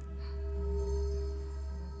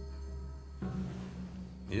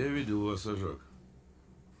 Я видел у вас ожог.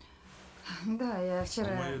 Да, я У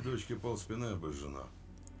вчера... моей дочки полспины обожжено.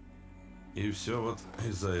 И все вот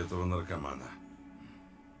из-за этого наркомана.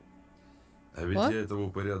 А ведь What? я этого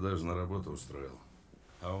упыря даже на работу устроил.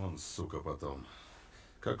 А он, сука, потом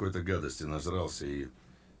какой-то гадости нажрался и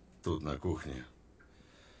тут на кухне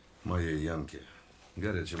моей Янки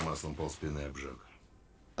горячим маслом полспины обжег.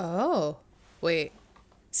 Oh. Wait.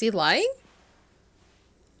 Is he lying?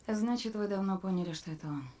 Значит, вы давно поняли, что это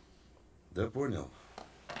он. Да понял.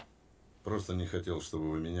 Просто не хотел,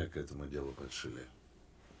 чтобы вы меня к этому делу подшили.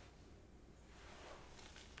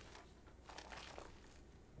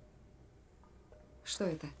 Что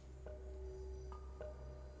это?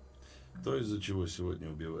 То, из-за чего сегодня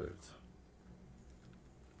убивают.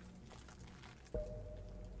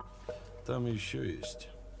 Там еще есть.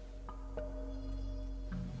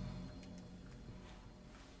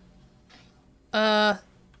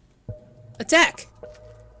 Attack!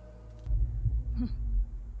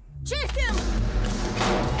 Чистим!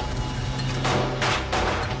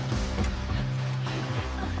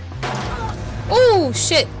 Oh,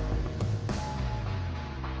 shit!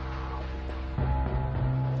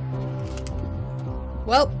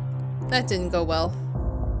 Well, that didn't go well.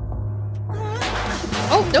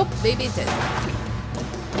 Oh, nope, maybe it did.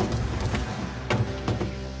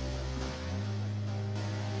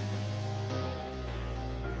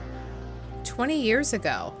 $20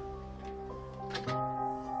 ago.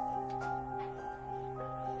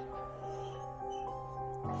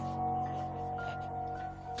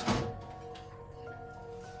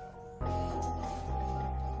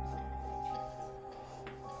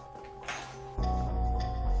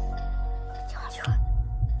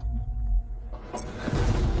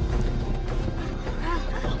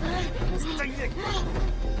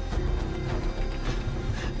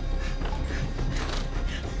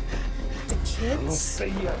 The kids?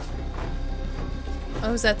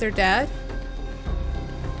 Oh, is that their dad?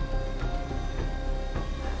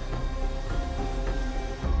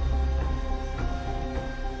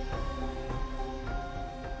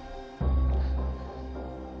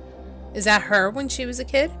 Is that her when she was a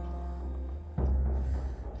kid?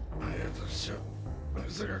 Это все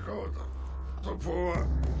из-за какого-то тупого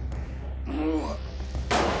мула.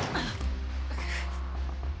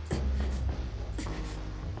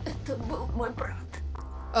 Это был мой брат.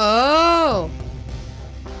 Oh!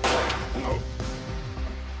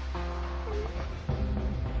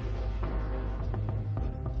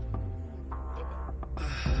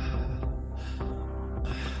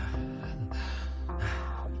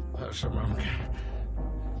 Ваша мамка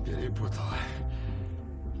перепутала,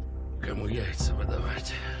 кому яйца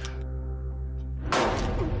выдавать.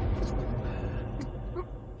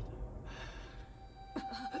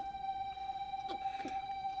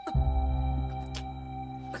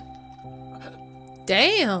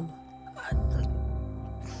 Damn!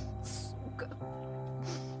 Сука.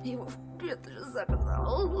 Его в Петр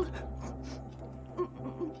загнал.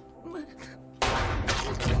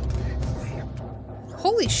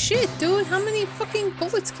 Holy shit, dude! How many fucking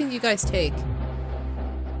bullets can you guys take?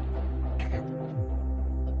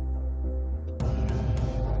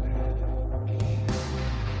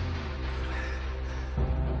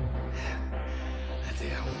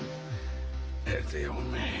 Это я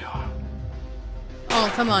умею.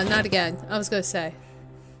 Oh, come on, not again. I was gonna say.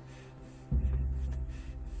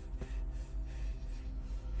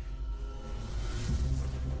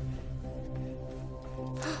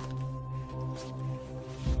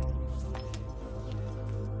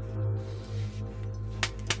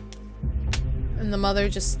 And the mother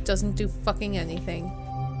just doesn't do fucking anything.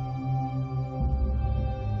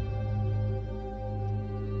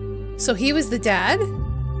 So he was the dad?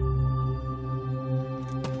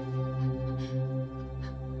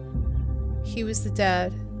 He was the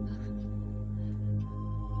dad.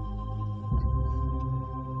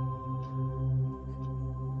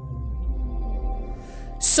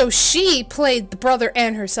 So she played the brother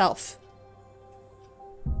and herself.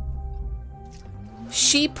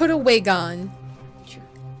 She put a wig on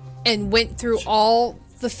and went through all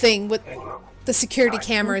the thing with the security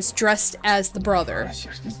cameras dressed as the brother,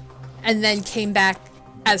 and then came back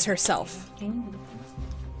as herself.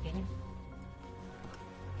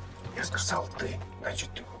 Я сказал ты, значит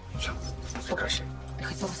ты. Все, прекращай. Ты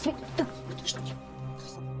хотела слушать? Да.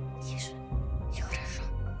 Тише. Все хорошо.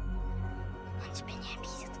 Он тебя не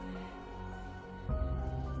обидит.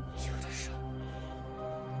 Все хорошо.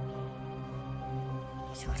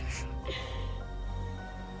 Все хорошо.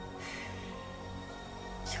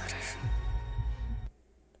 Все хорошо.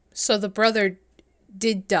 So the brother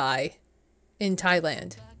did die in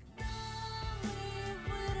Thailand.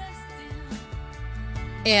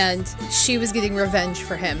 And she was getting revenge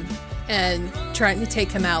for him and trying to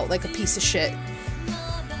take him out like a piece of shit.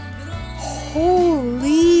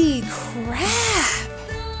 Holy crap!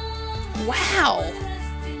 Wow!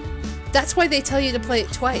 That's why they tell you to play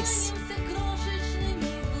it twice.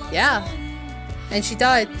 Yeah. And she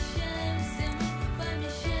died.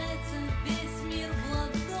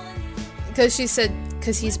 Because she said,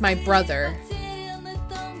 because he's my brother.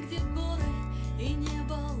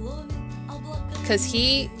 Because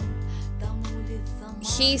he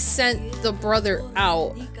sent the brother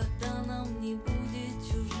out.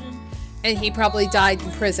 And he probably died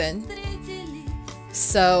in prison.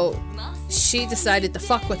 So she decided to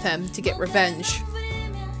fuck with him to get revenge.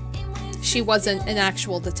 She wasn't an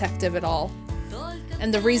actual detective at all.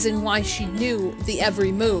 And the reason why she knew the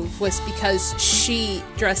every move was because she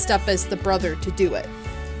dressed up as the brother to do it.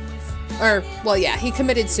 Or, well, yeah, he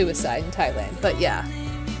committed suicide in Thailand, but yeah.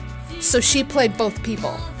 So she played both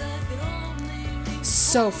people.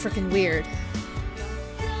 So freaking weird.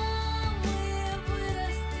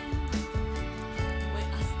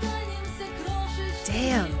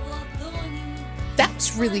 Damn. That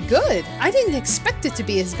was really good. I didn't expect it to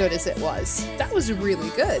be as good as it was. That was really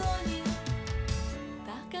good.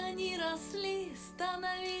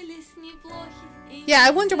 Yeah,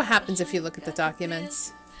 I wonder what happens if you look at the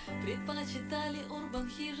documents.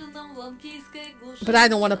 But I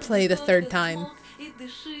don't want to play the third time.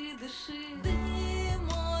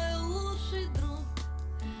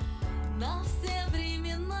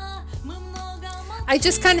 I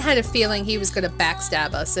just kind of had a feeling he was going to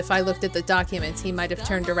backstab us. If I looked at the documents, he might have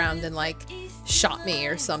turned around and, like, shot me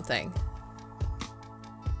or something.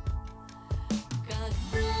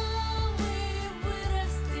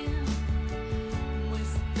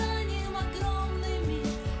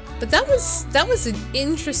 But that was an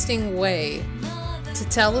interesting way to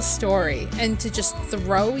tell a story and to just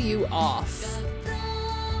throw you off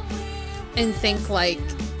and think like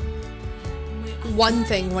one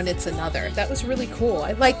thing when it's another. That was really cool.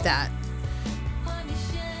 I like that.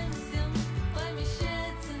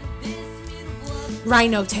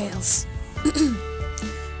 Rhino tails.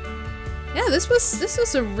 Yeah, this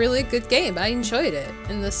was a really good game. I enjoyed it,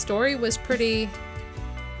 and the story was pretty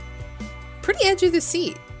edge of the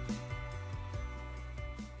seat.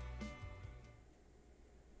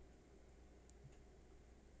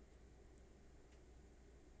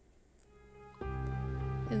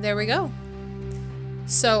 And there we go.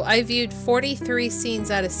 So I viewed 43 scenes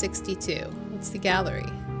out of 62. What's the gallery?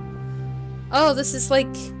 Oh, this is like...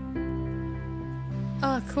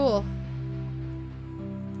 Oh, cool.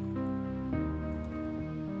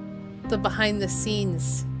 The behind the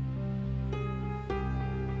scenes.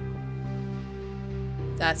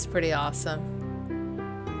 That's pretty awesome.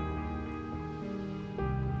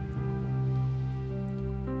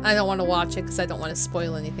 I don't want to watch it because I don't want to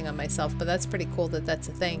spoil anything on myself, but that's pretty cool that that's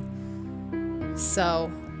a thing.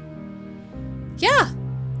 So, yeah.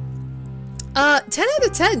 10 out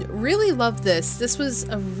of 10. Really loved this. This was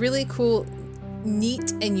a really cool,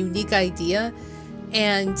 neat, and unique idea,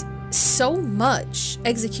 and so much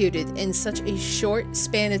executed in such a short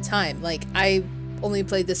span of time. Like, I only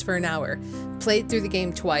played this for an hour, played through the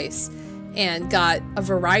game twice, and got a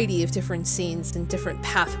variety of different scenes and different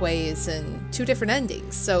pathways and 2 different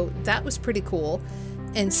endings. So that was pretty cool,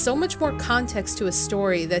 and so much more context to a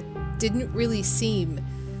story that didn't really seem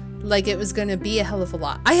like it was going to be a hell of a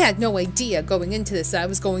lot. I had no idea going into this that I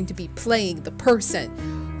was going to be playing the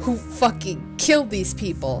person who fucking killed these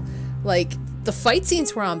people. Like, the fight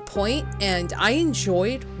scenes were on point, and I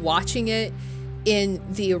enjoyed watching it in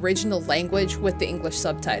the original language with the English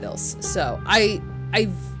subtitles. So I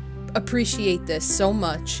appreciate this so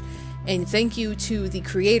much, and thank you to the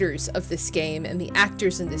creators of this game and the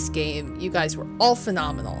actors in this game. You guys were all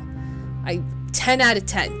phenomenal. 10 out of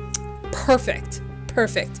 10. Perfect.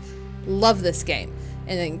 Love this game,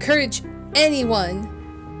 and I encourage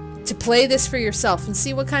anyone to play this for yourself and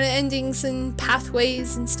see what kind of endings and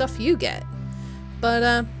pathways and stuff you get.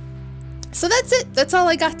 But so that's it. That's all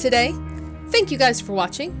I got today. Thank you guys for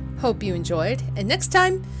watching. Hope you enjoyed, and next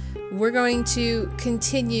time we're going to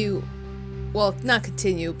continue, well, not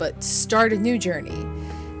continue, but start a new journey.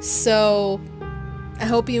 So I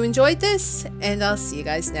hope you enjoyed this, and I'll see you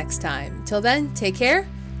guys next time. Till then, take care,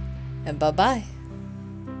 and bye-bye.